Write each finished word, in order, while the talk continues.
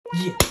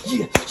Yeah,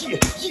 yeah, yeah,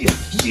 yeah,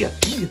 yeah,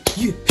 yeah,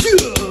 yeah,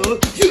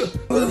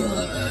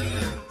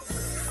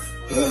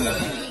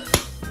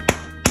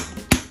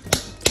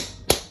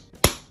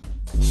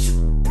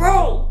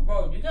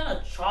 Bro, you got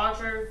a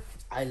charger?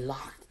 I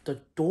locked the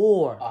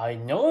door. I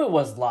know it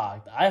was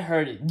locked. I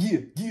heard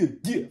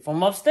it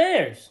from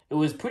upstairs. It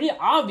was pretty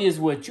obvious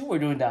what you were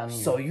doing down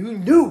here. So you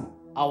knew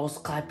I was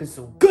clapping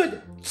some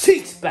good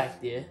cheeks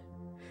back there,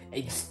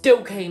 and you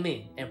still came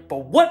in. And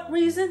for what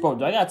reason? Bro,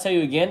 do I gotta tell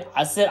you again?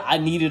 I said I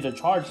needed a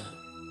charger.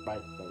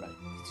 Right.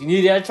 You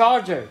needed a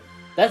charger.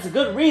 That's a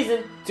good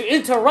reason to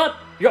interrupt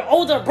your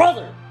older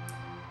brother.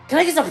 Can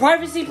I get some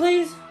privacy,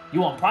 please?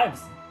 You want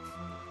privacy?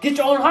 Get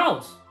your own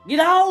house. Get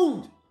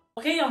out.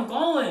 Okay, I'm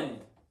going.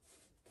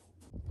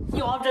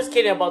 Yo, I'm just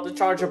kidding about the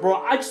charger, bro.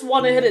 I just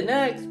want to hit it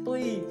next,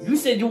 please. You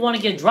said you want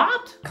to get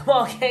dropped? Come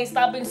on, gang,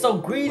 stop being so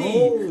greedy.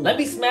 Oh. Let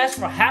me smash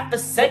for half a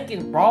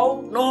second,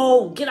 bro.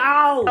 No, get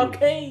out.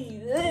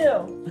 Okay,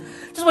 damn.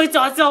 Just wait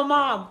till I tell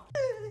mom.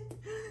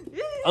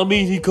 I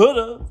mean, he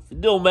coulda. It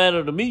don't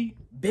matter to me.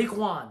 Big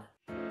one.